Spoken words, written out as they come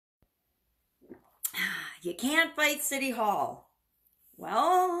You can't fight City Hall.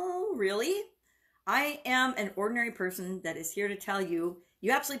 Well, really? I am an ordinary person that is here to tell you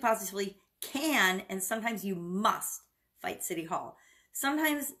you absolutely positively can and sometimes you must fight City Hall.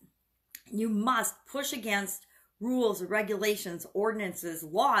 Sometimes you must push against rules, regulations, ordinances,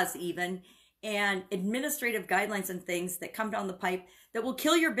 laws, even, and administrative guidelines and things that come down the pipe that will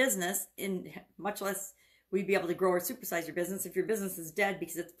kill your business, in much less will you be able to grow or supersize your business if your business is dead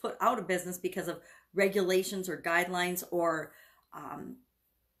because it's put out of business because of regulations or guidelines or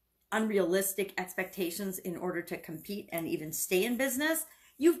unrealistic expectations in order to compete and even stay in business.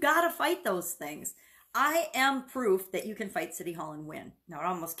 You've got to fight those things. I am proof that you can fight City Hall and win. Now, it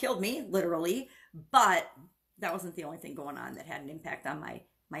almost killed me, literally, but that wasn't the only thing going on that had an impact on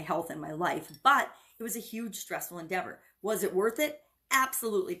my health and my life. But it was a huge stressful endeavor. Was it worth it?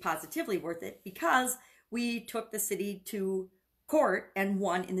 Absolutely, positively worth it, because we took the city to court and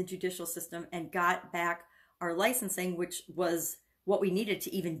won in the judicial system and got back our licensing, which was what we needed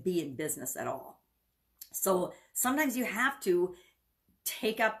to even be in business at all. So sometimes you have to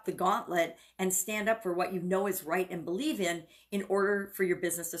take up the gauntlet and stand up for what you know is right and believe in order for your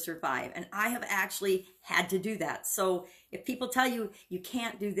business to survive. And I have actually had to do that. So if people tell you you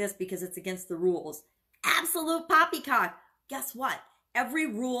can't do this because it's against the rules, absolute poppycock. Guess what? Every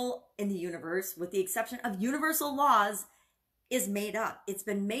rule in the universe, with the exception of universal laws, is made up. It's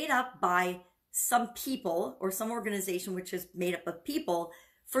been made up by some people or some organization which is made up of people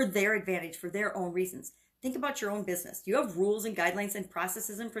for their advantage, for their own reasons. Think about your own business. You have rules and guidelines and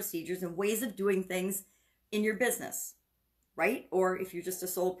processes and procedures and ways of doing things in your business, right? Or if you're just a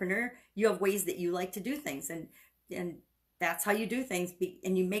solopreneur, you have ways that you like to do things, and that's how you do things.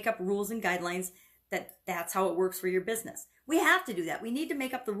 And you make up rules and guidelines that's how it works for your business. We have to do that. We need to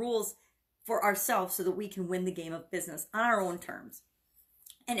make up the rules for ourselves so that we can win the game of business on our own terms.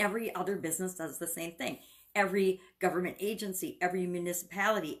 And every other business does the same thing. Every government agency, every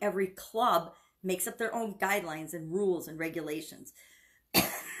municipality, every club makes up their own guidelines and rules and regulations.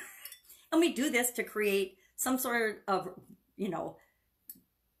 And we do this to create some sort of,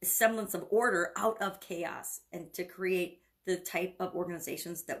 semblance of order out of chaos and to create the type of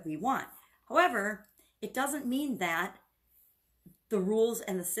organizations that we want. However, it doesn't mean that the rules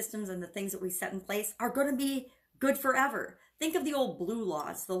and the systems and the things that we set in place are going to be good forever. Think of the old blue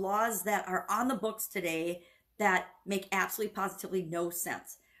laws, the laws that are on the books today that make absolutely positively no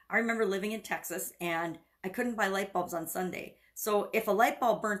sense. I remember living in Texas and I couldn't buy light bulbs on Sunday. So if a light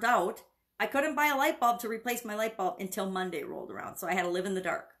bulb burnt out, I couldn't buy a light bulb to replace my light bulb until Monday rolled around. So I had to live in the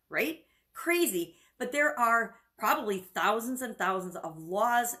dark, right? Crazy. But there are probably thousands and thousands of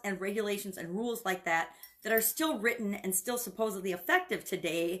laws and regulations and rules like that that are still written and still supposedly effective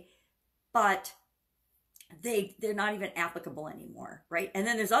today, but they're not even applicable anymore, right? And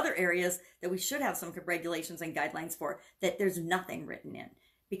then there's other areas that we should have some regulations and guidelines for that there's nothing written in,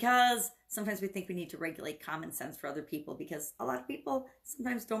 because sometimes we think we need to regulate common sense for other people because a lot of people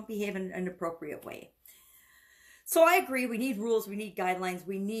sometimes don't behave in an appropriate way. So I agree, we need rules, we need guidelines,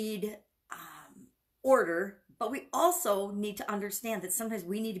 we need order, but we also need to understand that sometimes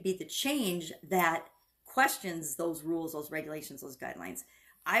we need to be the change that questions those rules, those regulations, those guidelines.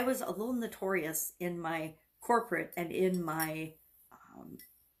 I was a little notorious in my corporate and in my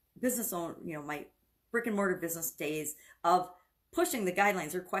business own, my brick and mortar business days of pushing the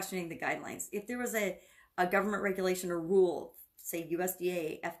guidelines or questioning the guidelines. If there was a government regulation or rule, say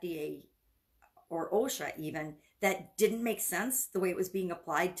USDA, FDA, or OSHA even, that didn't make sense the way it was being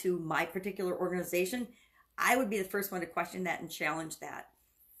applied to my particular organization, I would be the first one to question that and challenge that.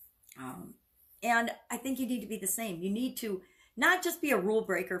 And I think you need to be the same. You need to not just be a rule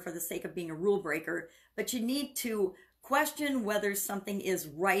breaker for the sake of being a rule breaker, but you need to question whether something is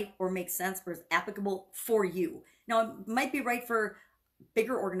right or makes sense or is applicable for you. Now, it might be right for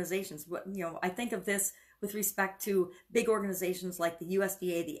bigger organizations. I think of this with respect to big organizations like the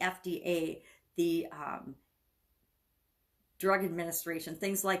USDA, the FDA, the Drug Administration,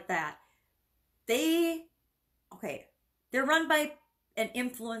 things like that. They're run by and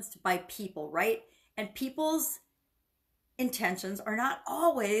influenced by people, right? And people's intentions are not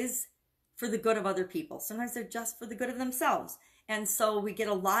always for the good of other people. Sometimes they're just for the good of themselves. And so we get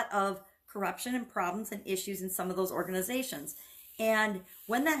a lot of corruption and problems and issues in some of those organizations. And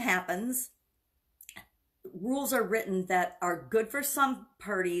when that happens, rules are written that are good for some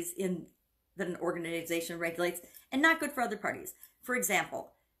parties that an organization regulates and not good for other parties. For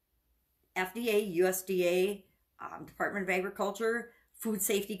example, FDA, USDA, Department of Agriculture, food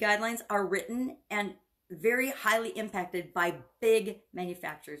safety guidelines are written and very highly impacted by big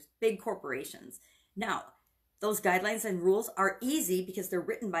manufacturers, big corporations. Now, those guidelines and rules are easy because they're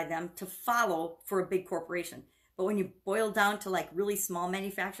written by them to follow for a big corporation. But when you boil down to like really small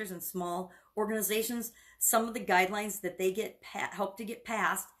manufacturers and small organizations, some of the guidelines that they get help to get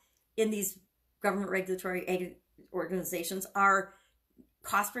passed in these government regulatory organizations are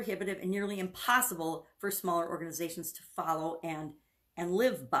cost prohibitive and nearly impossible for smaller organizations to follow and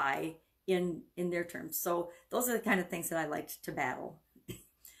live by in their terms. So those are the kind of things that I liked to battle.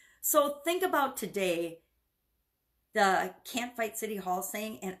 So think about today, the can't fight City Hall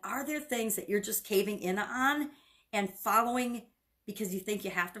saying, and are there things that you're just caving in on and following because you think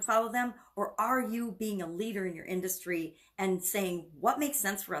you have to follow them? Or are you being a leader in your industry and saying, what makes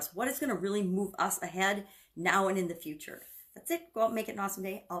sense for us? What is going to really move us ahead now and in the future? That's it. Go out and make it an awesome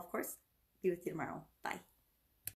day. I'll, of course, be with you tomorrow.